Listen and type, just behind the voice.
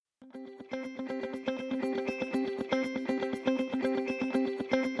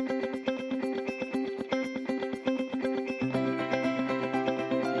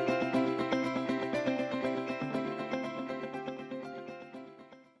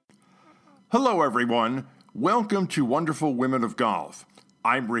Hello, everyone. Welcome to Wonderful Women of Golf.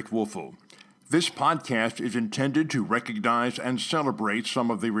 I'm Rick Woelfel. This podcast is intended to recognize and celebrate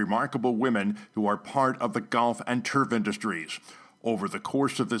some of the remarkable women who are part of the golf and turf industries. Over the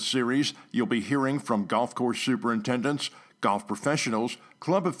course of this series, you'll be hearing from golf course superintendents, golf professionals,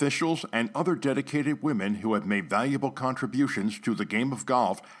 club officials, and other dedicated women who have made valuable contributions to the game of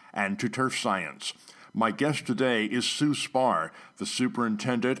golf and to turf science. My guest today is Sue Spahr, the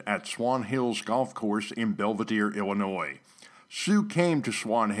superintendent at Swanhills Golf Course in Belvidere, Illinois. Sue came to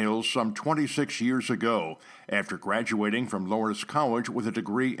Swanhills some 26 years ago after graduating from Loras College with a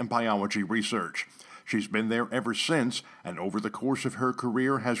degree in biology research. She's been there ever since, and over the course of her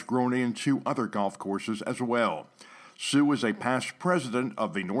career has grown into other golf courses as well. Sue is a past president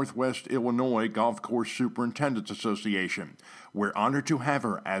of the Northwest Illinois Golf Course Superintendents Association. We're honored to have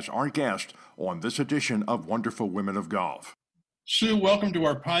her as our guest on this edition of Wonderful Women of Golf. Sue, welcome to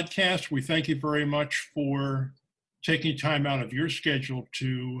our podcast. We thank you very much for taking time out of your schedule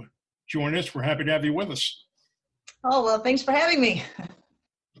to join us. We're happy to have you with us. Oh, well, thanks for having me.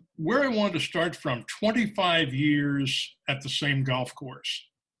 Where I wanted to start from, 25 years at the same golf course.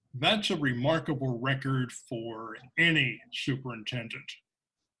 That's a remarkable record for any superintendent.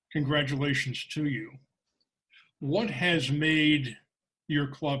 Congratulations to you. What has made your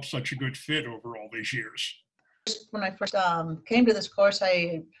club such a good fit over all these years? When I first came to this course,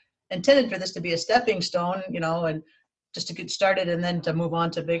 I intended for this to be a stepping stone, and just to get started and then to move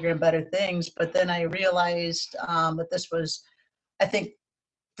on to bigger and better things. But then I realized that I think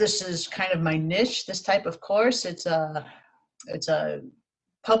this is kind of my niche, this type of course. It's a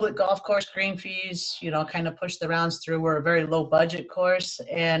public golf course, green fees, kind of push the rounds through. We're a very low budget course.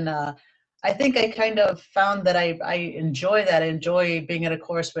 And I think I kind of found that I enjoy that. I enjoy being at a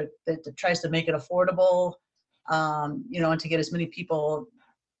course that tries to make it affordable, and to get as many people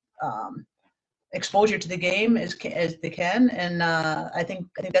exposure to the game as they can. And I think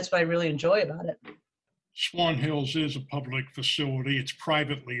that's what I really enjoy about it. Swanhills is a public facility. It's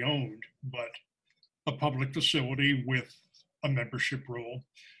privately owned, but a public facility with a membership role.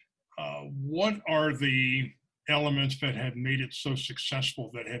 What are the elements that have made it so successful,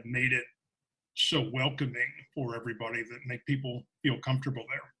 that have made it so welcoming for everybody, that make people feel comfortable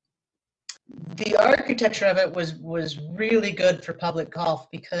there? The architecture of it was really good for public golf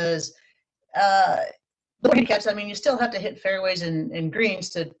because the handicaps, you still have to hit fairways and greens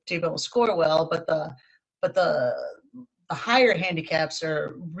to be able to score well, but the higher handicaps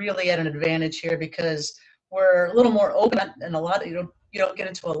are really at an advantage here because we're a little more open, and you don't get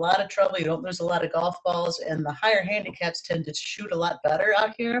into a lot of trouble. You don't lose a lot of golf balls, and the higher handicaps tend to shoot a lot better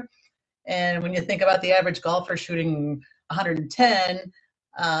out here. And when you think about the average golfer shooting 110,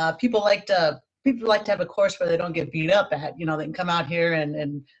 people like to have a course where they don't get beat up at. They can come out here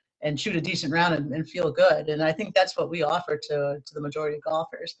and shoot a decent round and feel good. And I think that's what we offer to the majority of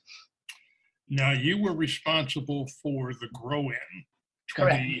golfers. Now, you were responsible for the grow-in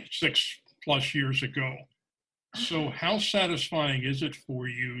 26 plus years ago. So how satisfying is it for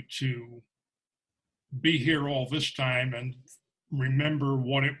you to be here all this time and remember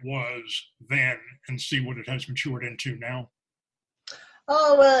what it was then and see what it has matured into now?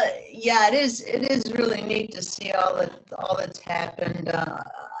 Oh, well, yeah, it is really neat to see all that's happened,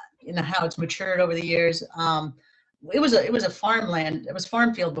 how it's matured over the years. It was a farmland. It was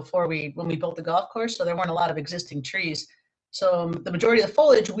farm field when we built the golf course, so there weren't a lot of existing trees. So the majority of the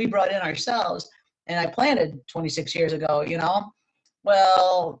foliage we brought in ourselves, and I planted 26 years ago,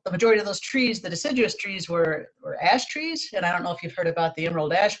 Well, the majority of those trees, the deciduous trees, were ash trees, and I don't know if you've heard about the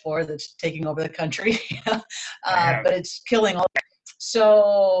emerald ash borer that's taking over the country, but it's killing all.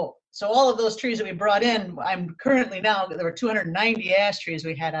 So all of those trees that we brought in, I'm currently now, there were 290 ash trees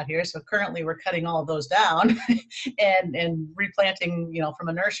we had out here, so currently we're cutting all of those down and replanting, from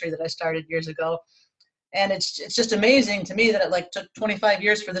a nursery that I started years ago. And it's just amazing to me that it took 25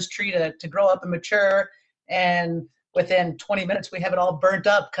 years for this tree to grow up and mature, and within 20 minutes we have it all burnt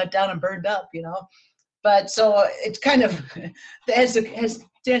up, cut down and burned up, But so it's kind of, as to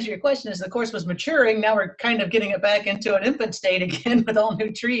answer your question, as the course was maturing, now we're kind of getting it back into an infant state again with all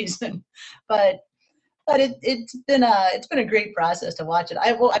new trees. But it's been a great process to watch it.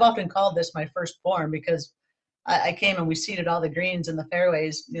 I've often called this my firstborn because I came and we seeded all the greens and the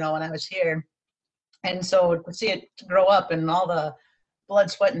fairways, when I was here. And so to see it grow up and all the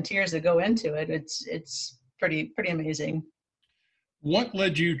blood, sweat, and tears that go into it, it's pretty amazing. What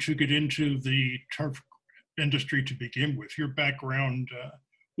led you to get into the turf industry to begin with? Your background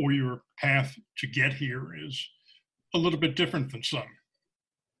or your path to get here is a little bit different than some.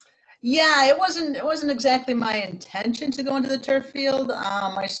 Yeah, it wasn't exactly my intention to go into the turf field.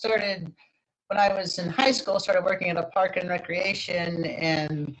 I started when I was in high school, started working at a park and recreation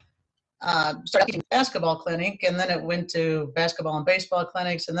and started teaching basketball clinic, and then it went to basketball and baseball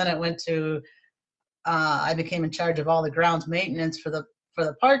clinics, and then it went to I became in charge of all the grounds maintenance for the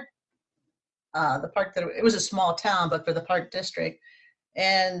park. The park that it was a small town, but for the park district,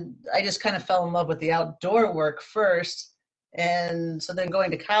 and I just kind of fell in love with the outdoor work first. And so then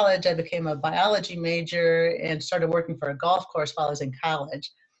going to college, I became a biology major and started working for a golf course while I was in college.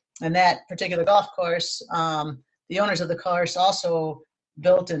 And that particular golf course, the owners of the course also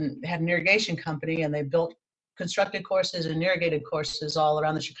built and had an irrigation company, and they built constructed courses and irrigated courses all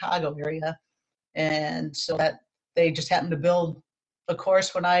around the Chicago area. And so that they just happened to build a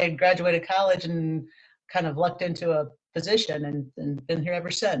course when I graduated college and kind of lucked into a position and been here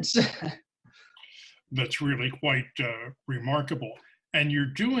ever since. That's really quite remarkable. And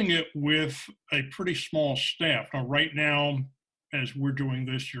you're doing it with a pretty small staff. Now, right now, as we're doing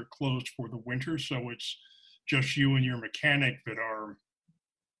this, you're closed for the winter, so it's just you and your mechanic that are,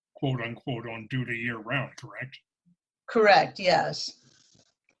 quote unquote, on duty year round, correct? Correct, yes.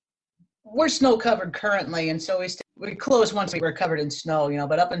 We're snow covered currently, and so we close once we're covered in snow,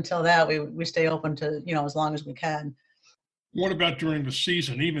 but up until that, we stay open to, as long as we can. What about during the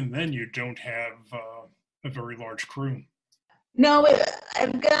season? Even then, you don't have a very large crew. No,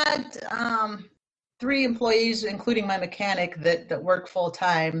 I've got 3 employees, including my mechanic, that work full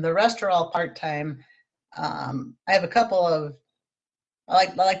time. The rest are all part time. I have a couple of, I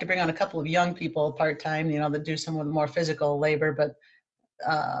like to bring on a couple of young people part time, that do some of the more physical labor, but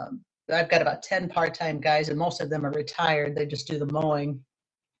I've got about 10 part time guys, and most of them are retired. They just do the mowing.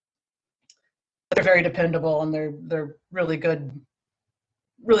 They're very dependable, and they're really good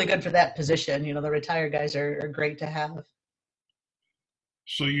for that position. The retired guys are great to have.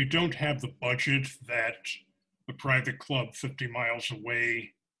 So you don't have the budget that the private club 50 miles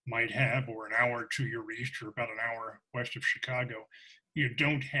away might have, or an hour to your east, or about an hour west of Chicago. You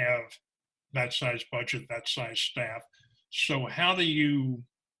don't have that size budget, that size staff. So how do you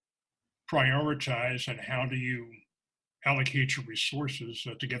prioritize, and how do you allocate your resources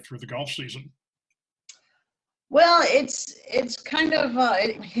to get through the golf season? Well, it's kind of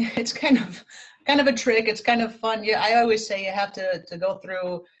it's kind of a trick. It's kind of fun. Yeah, I always say you have to go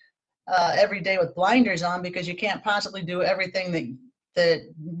through every day with blinders on, because you can't possibly do everything that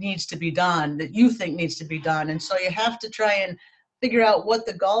needs to be done, that you think needs to be done. And so you have to try and figure out what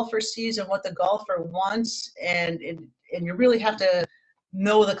the golfer sees and what the golfer wants, and you really have to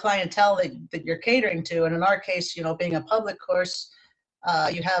know the clientele that you're catering to. And in our case, being a public course,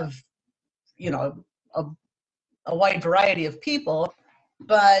 you have a wide variety of people,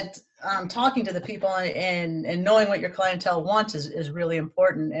 but talking to the people and knowing what your clientele wants is really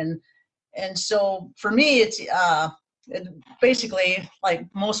important. And so for me, it's basically like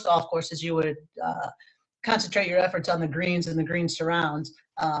most golf courses, you would concentrate your efforts on the greens and the green surrounds.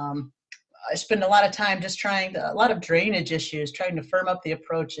 I spend a lot of time just a lot of drainage issues, trying to firm up the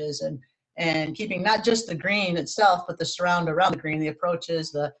approaches and keeping not just the green itself, but the surround around the green, the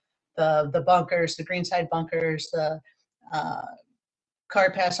approaches, the bunkers, the greenside bunkers, the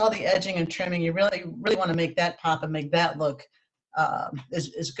cart paths, all the edging and trimming. You really want to make that pop and make that look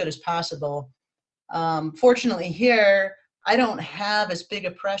as good as possible. Fortunately here, I don't have as big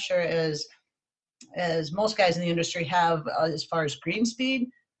a pressure as most guys in the industry have as far as green speed.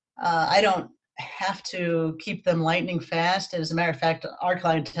 I don't have to keep them lightning fast. As a matter of fact, our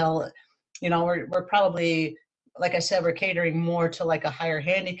clientele, we're probably, like I said, we're catering more to like a higher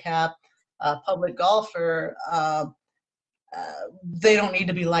handicap public golfer. They don't need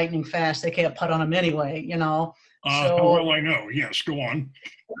to be lightning fast. They can't putt on them anyway, So, well, I know. Yes, go on.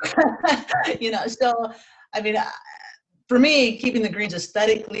 So, I mean, for me, keeping the greens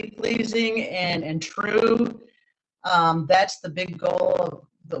aesthetically pleasing and true, that's the big goal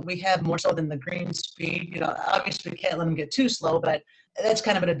that we have, more so than the green speed. Obviously we can't let them get too slow, but that's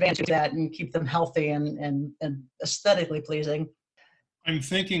kind of an advantage of that, and keep them healthy and aesthetically pleasing. I'm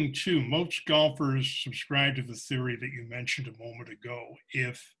thinking too, most golfers subscribe to the theory that you mentioned a moment ago.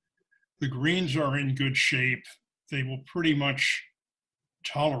 If the greens are in good shape, they will pretty much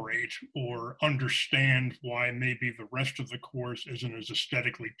tolerate or understand why maybe the rest of the course isn't as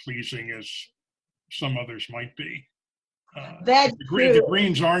aesthetically pleasing as some others might be. That's if the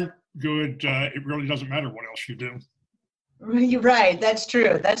greens aren't good, it really doesn't matter what else you do. You're right. That's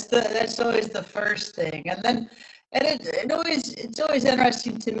true. That's always the first thing. And then, it's always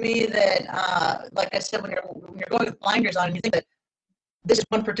interesting to me that, like I said, when you're going with blinders on, and you think that this is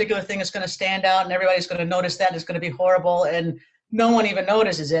one particular thing that's going to stand out, and everybody's going to notice that, and it's going to be horrible, and no one even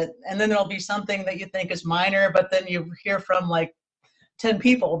notices it. And then there'll be something that you think is minor, but then you hear from like 10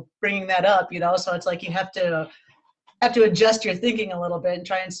 people bringing that up, so it's like you have to adjust your thinking a little bit and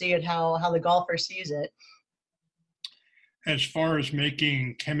try and see it how the golfer sees it. As far as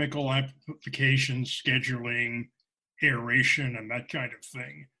making chemical applications, scheduling, aeration, and that kind of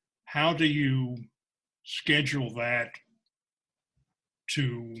thing, how do you schedule that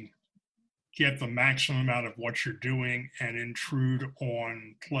to get the maximum out of what you're doing and intrude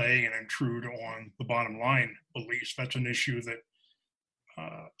on play and intrude on the bottom line? At least that's an issue that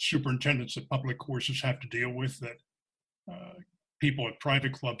superintendents at public courses have to deal with, that people at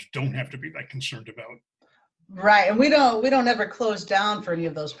private clubs don't have to be that concerned about. Right, and we don't ever close down for any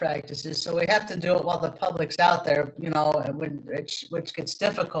of those practices, so we have to do it while the public's out there, which gets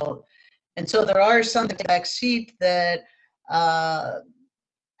difficult. And so there are some backseat that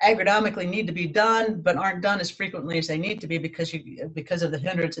agronomically need to be done, but aren't done as frequently as they need to be because of the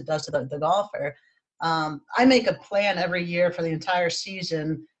hindrance it does to the golfer. I make a plan every year for the entire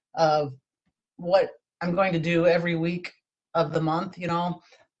season of what I'm going to do every week of the month,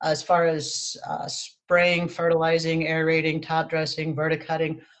 as far as spraying, fertilizing, aerating, top dressing,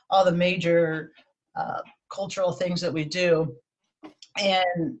 verticutting, all the major cultural things that we do.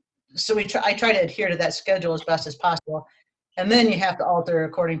 And so I try to adhere to that schedule as best as possible. And then you have to alter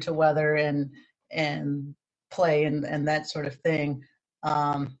according to weather and play and that sort of thing.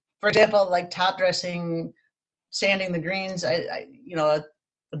 For example, like top dressing, sanding the greens, I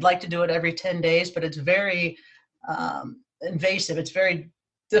would like to do it every 10 days, but it's very invasive. It's very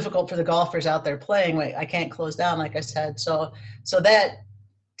difficult for the golfers out there playing. I can't close down, like I said. So that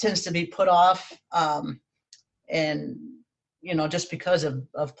tends to be put off, and just because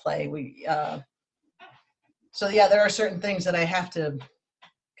of play. So yeah, there are certain things that I have to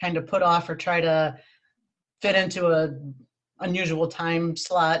kind of put off or try to fit into a unusual time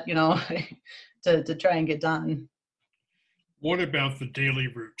slot, to try and get done. What about the daily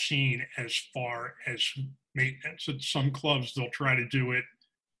routine as far as maintenance? At some clubs, they'll try to do it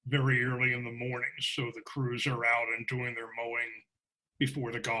very early in the morning, so the crews are out and doing their mowing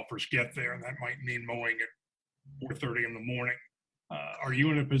before the golfers get there, and that might mean mowing at 4:30 in the morning. Are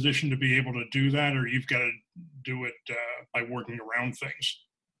you in a position to be able to do that, or you've got to do it by working around things?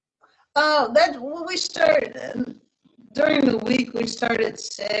 We start during the week. We start at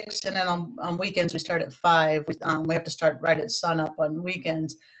 6, and then on weekends we start at 5. We have to start right at sunup on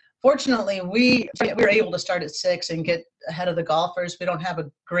weekends. Fortunately, we were able to start at 6 and get ahead of the golfers. We don't have a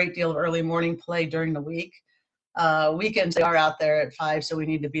great deal of early morning play during the week. Weekends they are out there at 5, so we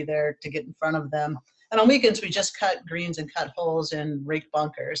need to be there to get in front of them. And on weekends we just cut greens and cut holes and rake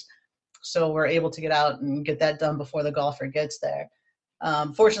bunkers, so we're able to get out and get that done before the golfer gets there.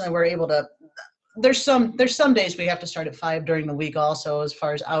 Fortunately, we're able to. There's some days we have to start at 5 during the week also, as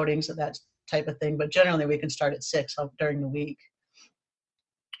far as outings and that type of thing. But generally, we can start at 6 during the week.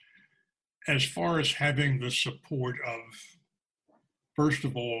 As far as having the support of, first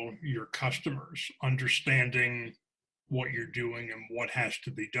of all, your customers, understanding what you're doing and what has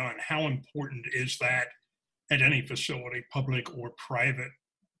to be done, how important is that at any facility, public or private,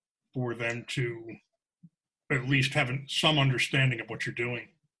 for them to at least have some understanding of what you're doing?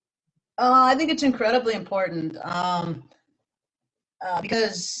 I think it's incredibly important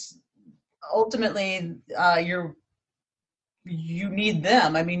because ultimately you need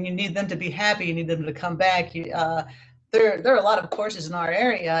them. I mean, you need them to be happy. You need them to come back. There are a lot of courses in our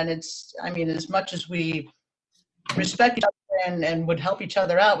area, and as much as we respect each other and would help each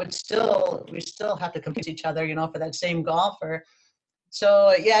other out, we still have to compete with each other, for that same golfer.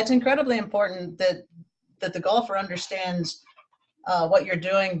 So yeah, it's incredibly important that the golfer understands what you're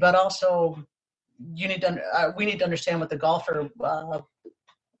doing, but also we need to understand what the golfer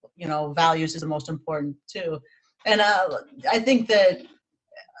values is the most important too. And I think that,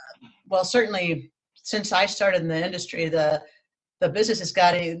 certainly since I started in the industry, the business has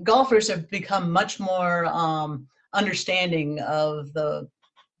golfers have become much more understanding of the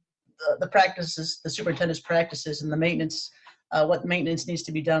practices, the superintendent's practices, and the maintenance, what maintenance needs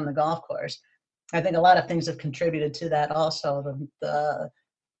to be done on the golf course. I think a lot of things have contributed to that also. The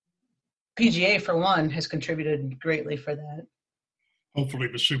PGA, for one, has contributed greatly for that. Hopefully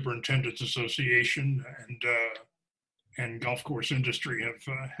the Superintendents Association and golf course industry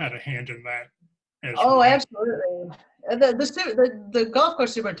have had a hand in that as well. Oh, absolutely. The Golf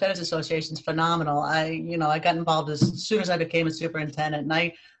Course Superintendents Association is phenomenal. I got involved as soon as I became a superintendent,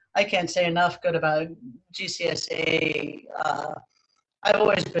 and I can't say enough good about GCSA. I've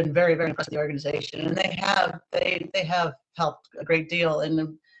always been very, very impressed with the organization, and they have helped a great deal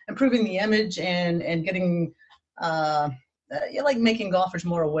in improving the image and getting making golfers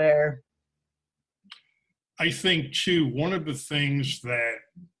more aware. I think too, one of the things that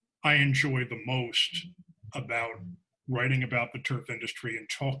I enjoy the most about writing about the turf industry and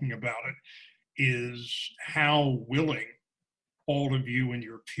talking about it is how willing all of you and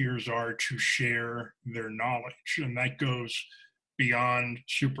your peers are to share their knowledge. And that goes beyond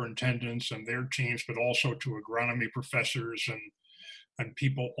superintendents and their teams, but also to agronomy professors and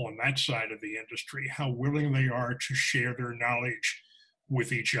people on that side of the industry, how willing they are to share their knowledge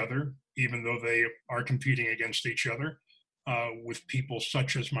with each other, even though they are competing against each other, with people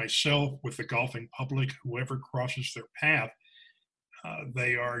such as myself, with the golfing public, whoever crosses their path.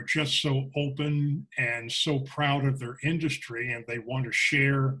 They are just so open and so proud of their industry, and they want to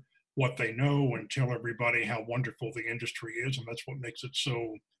share what they know and tell everybody how wonderful the industry is. And that's what makes it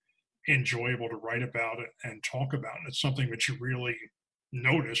so enjoyable to write about it and talk about. And it's something that you really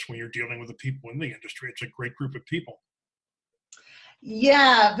notice when you're dealing with the people in the industry. It's a great group of people.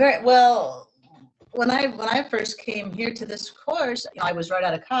 Yeah, very well. When I first came here to this course, I was right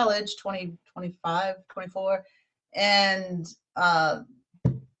out of college, 25, 24, and the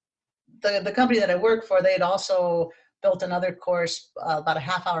company that I work for, they had also built another course about a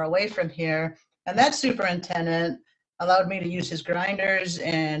half hour away from here, and that superintendent allowed me to use his grinders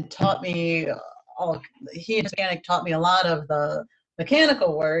and taught me he and his mechanic taught me a lot of the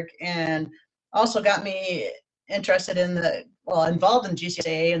mechanical work, and also got me interested in involved in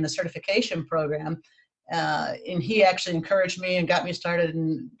GCSAA and the certification program. And he actually encouraged me and got me started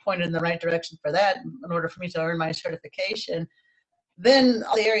and pointed in the right direction for that in order for me to earn my certification. Then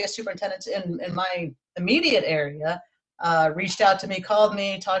all the area superintendents in my immediate area reached out to me, called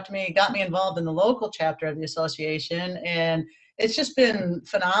me, talked to me, got me involved in the local chapter of the association. And it's just been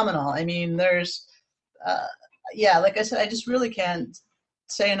phenomenal. I mean, there's, like I said, I just really can't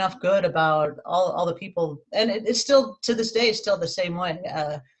say enough good about all the people. And it's still, to this day, it's still the same way.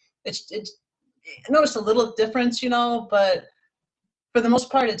 It's I noticed a little difference, but for the most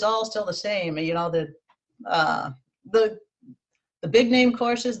part, it's all still the same. The big name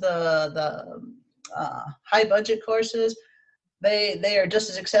courses, the high budget courses, they are just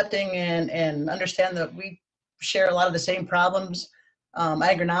as accepting and understand that we share a lot of the same problems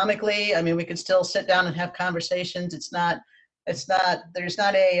agronomically. I mean, we could still sit down and have conversations. There's not a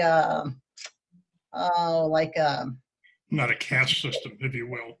caste system, if you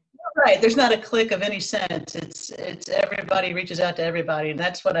will. Right. There's not a clique of any sense. It's everybody reaches out to everybody. And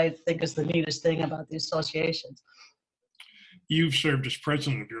that's what I think is the neatest thing about the associations. You've served as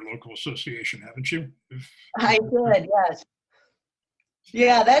president of your local association, haven't you? I did, yes.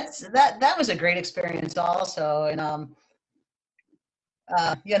 Yeah, that was a great experience also. And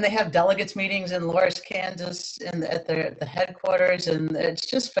and they have delegates meetings in Loris, Kansas, at the headquarters, and it's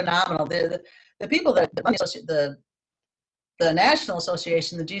just phenomenal. The people that the National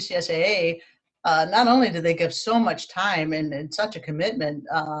Association, the GCSAA, not only do they give so much time and such a commitment,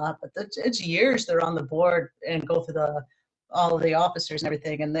 but it's years they're on the board and go through all of the officers and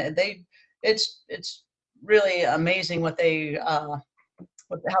everything, and it's really amazing how they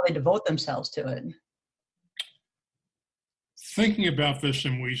devote themselves to it. Thinking about this,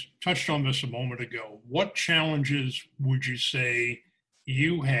 and we touched on this a moment ago, what challenges would you say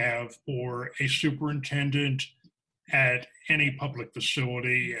you have, or a superintendent at any public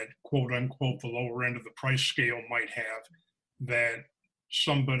facility at quote unquote the lower end of the price scale might have, that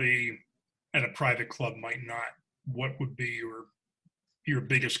somebody at a private club might not? What would be your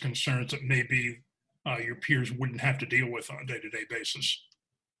biggest concerns that maybe your peers wouldn't have to deal with on a day-to-day basis?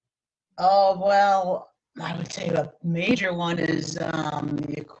 Oh, well, I would say a major one is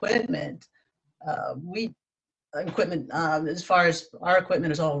the equipment. As far as our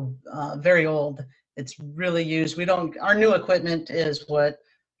equipment is all very old. It's really used. Our new equipment is what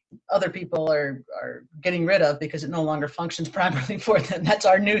other people are getting rid of because it no longer functions properly for them. That's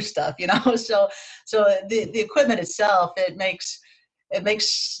our new stuff, So the equipment itself, it makes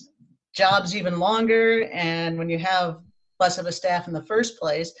jobs even longer. And when you have less of a staff in the first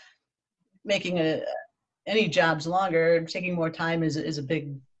place, making any jobs longer, taking more time is a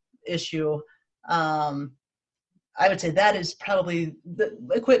big issue. I would say that is probably the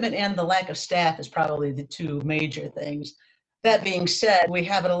equipment, and the lack of staff is probably the two major things. That being said, we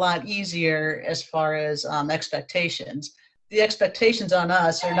have it a lot easier as far as expectations. The expectations on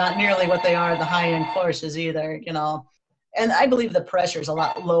us are not nearly what they are in the high-end courses either, And I believe the pressure is a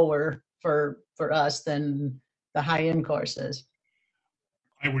lot lower for us than the high-end courses.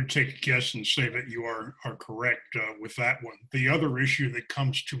 I would take a guess and say that you are correct with that one. The other issue that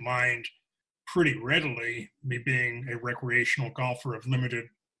comes to mind pretty readily, me being a recreational golfer of limited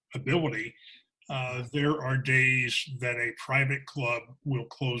ability, there are days that a private club will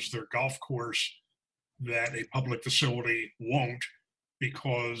close their golf course that a public facility won't,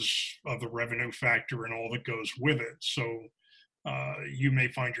 because of the revenue factor and all that goes with it. So you may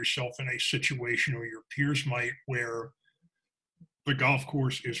find yourself in a situation, or your peers might, where the golf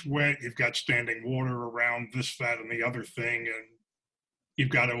course is wet, you've got standing water around this, that, and the other thing, and you've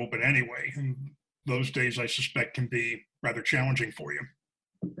got to open anyway. And those days, I suspect, can be rather challenging for you.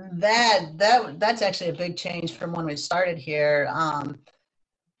 That's actually a big change from when we started here.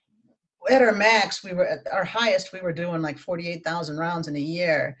 At our max, we were at our highest, we were doing like 48,000 rounds in a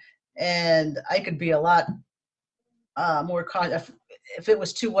year. And I could be a lot more cautious. If it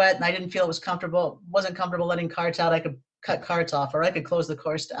was too wet and I didn't feel it wasn't comfortable letting carts out, I could cut carts off, or I could close the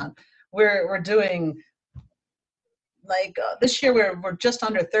course down. We're doing like this year we're just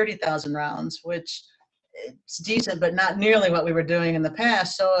under 30,000 rounds, which it's decent, but not nearly what we were doing in the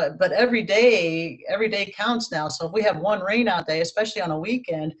past. So, but every day counts now. So if we have one rain out day, especially on a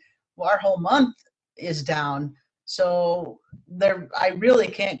weekend, well, our whole month is down. So I really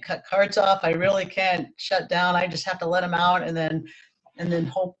can't cut carts off. I really can't shut down. I just have to let them out, and then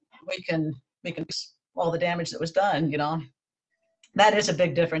hope we can fix all the damage that was done. You know, that is a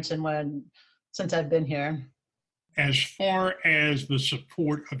big difference since I've been here. As far as the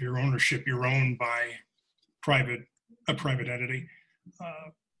support of your ownership, you're owned by a private entity,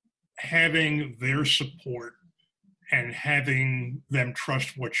 having their support and having them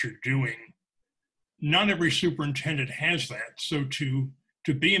trust what you're doing. Not every superintendent has that. So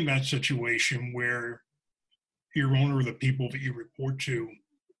to be in that situation where your owner or the people that you report to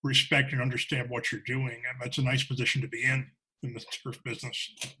respect and understand what you're doing, that's a nice position to be in the turf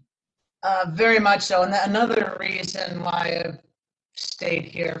business. Very much so. And another reason why I've stayed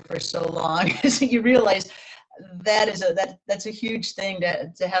here for so long is you realize that's a huge thing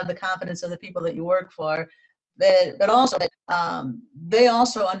to have the confidence of the people that you work for. But also, they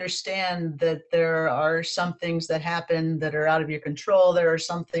also understand that there are some things that happen that are out of your control. There are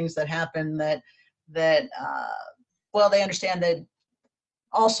some things that happen that they understand that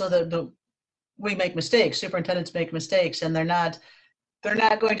also we make mistakes. Superintendents make mistakes, and they're not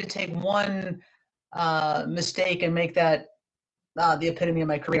going to take one mistake and make that the epitome of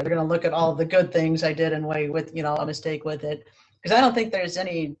my career. They're going to look at all the good things I did and weigh with a mistake with it. Because I don't think there's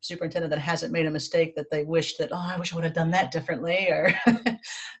any superintendent that hasn't made a mistake that they wish that, I wish I would have done that differently. Or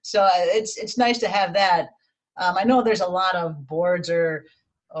so it's nice to have that. I know there's a lot of boards or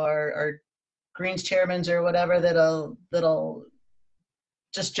greens chairmans or whatever that'll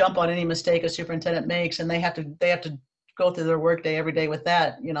just jump on any mistake a superintendent makes, and they have to go through their workday every day with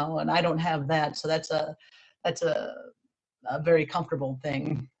that, and I don't have that. So that's a very comfortable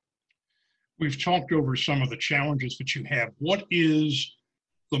thing. We've talked over some of the challenges that you have. What is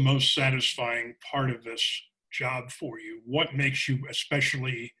the most satisfying part of this job for you? What makes you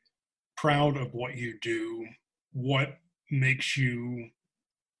especially proud of what you do? What makes you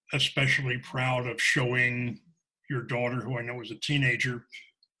especially proud of showing your daughter, who I know is a teenager,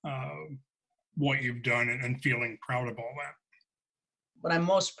 what you've done and feeling proud of all that? What I'm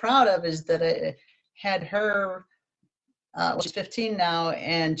most proud of is that I had her. She's 15 now,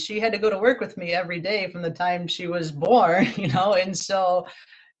 and she had to go to work with me every day from the time she was born, and so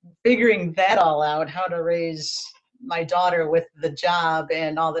figuring that all out, how to raise my daughter with the job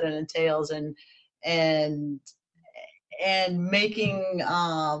and all that it entails, and making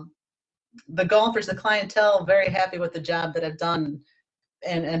the golfers, the clientele, very happy with the job that I've done,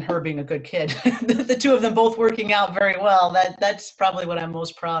 and her being a good kid. The two of them both working out very well. That's probably what I'm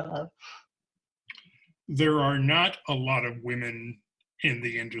most proud of. There are not a lot of women in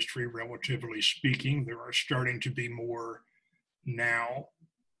the industry, relatively speaking. There are starting to be more now.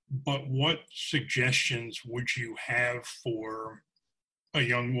 But what suggestions would you have for a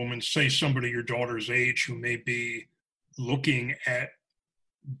young woman, say somebody your daughter's age, who may be looking at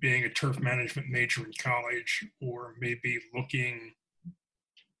being a turf management major in college, or maybe looking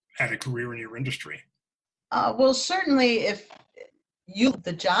at a career in your industry? Well, certainly if you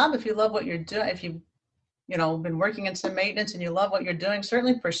love what you're doing, if you've been working in some maintenance and you love what you're doing,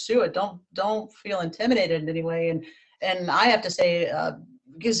 certainly pursue it. Don't feel intimidated in any way. And I have to say,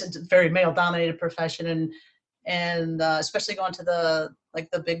 because it's a very male-dominated profession, and especially going to the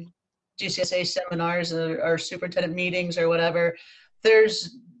big GCSA seminars or superintendent meetings or whatever,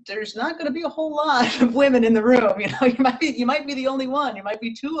 there's not going to be a whole lot of women in the room. You might be the only one. You might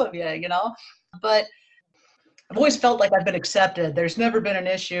be two of you. But I've always felt like I've been accepted. There's never been an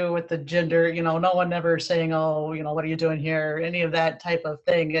issue with the gender, no one ever saying, what are you doing here? Any of that type of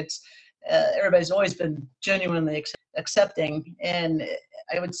thing. It's everybody's always been genuinely accepting. And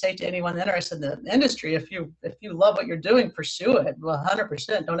I would say to anyone interested in the industry, if you love what you're doing, pursue it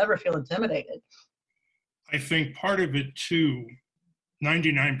 100%. Don't ever feel intimidated. I think part of it too,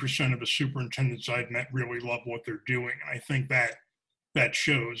 99% of the superintendents I've met really love what they're doing. And I think that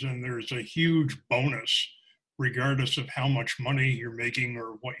shows. And there's a huge bonus, regardless of how much money you're making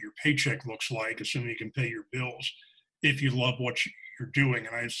or what your paycheck looks like, assuming you can pay your bills, if you love what you're doing.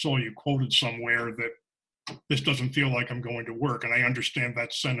 And I saw you quoted somewhere that this doesn't feel like I'm going to work. And I understand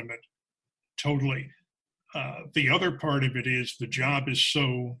that sentiment totally. The other part of it is the job is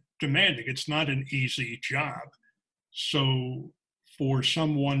so demanding. It's not an easy job. So for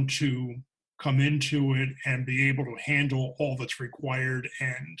someone to come into it and be able to handle all that's required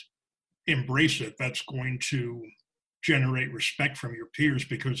and embrace it, that's going to generate respect from your peers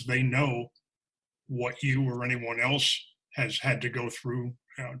because they know what you or anyone else has had to go through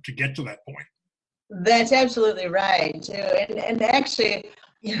to get to that point. That's absolutely right too. And actually,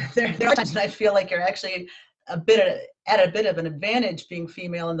 there are times when I feel like you're actually at a bit of an advantage being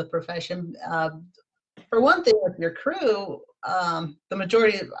female in the profession. For one thing, with your crew, the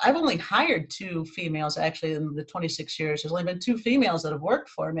majority, I've only hired 2 females actually in the 26 years. There's only been 2 females that have worked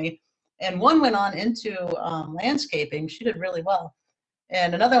for me. And one went on into landscaping. She did really well.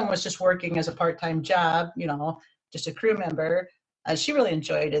 And another one was just working as a part-time job, just a crew member. She really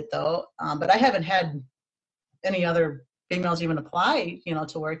enjoyed it though. But I haven't had any other females even apply,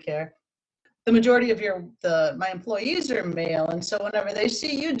 to work here. The majority of my employees are male. And so whenever they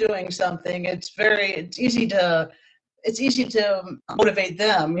see you doing something, it's easy to motivate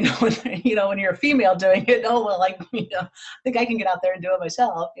them, when you're a female doing it. Oh, well, I think I can get out there and do it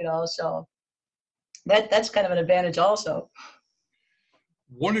myself, so that's kind of an advantage also.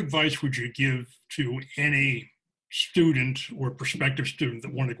 What advice would you give to any student or prospective student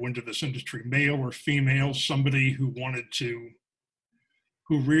that wanted to go into this industry, male or female, somebody who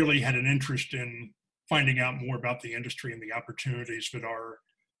really had an interest in finding out more about the industry and the opportunities that are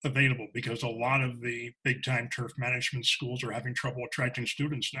available? Because a lot of the big time turf management schools are having trouble attracting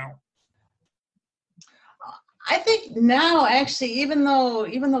students now. I think now, actually, even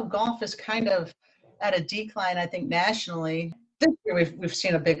though golf is kind of at a decline, I think nationally, this year we've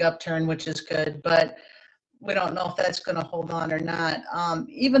seen a big upturn, which is good, but we don't know if that's going to hold on or not.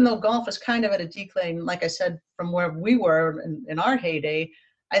 Even though golf is kind of at a decline, like I said, from where we were in our heyday,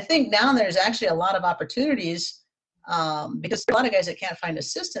 I think now there's actually a lot of opportunities because a lot of guys that can't find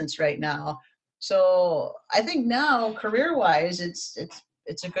assistants right now. So I think now, career-wise, it's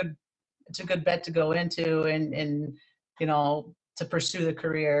a good bet to go into and to pursue the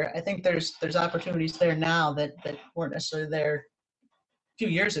career. I think there's opportunities there now that weren't necessarily there a few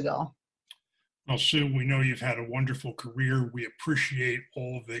years ago. Well, Sue, we know you've had a wonderful career. We appreciate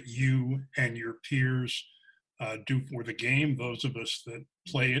all that you and your peers do for the game, those of us that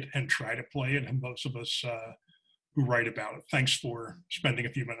play it and try to play it, and those of us who write about it. Thanks for spending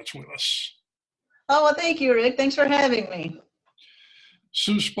a few minutes with us. Oh, well, thank you, Rick. Thanks for having me.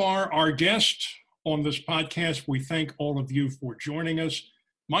 Sue Spahr, our guest on this podcast. We thank all of you for joining us.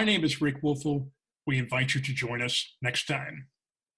 My name is Rick Woelfel. We invite you to join us next time.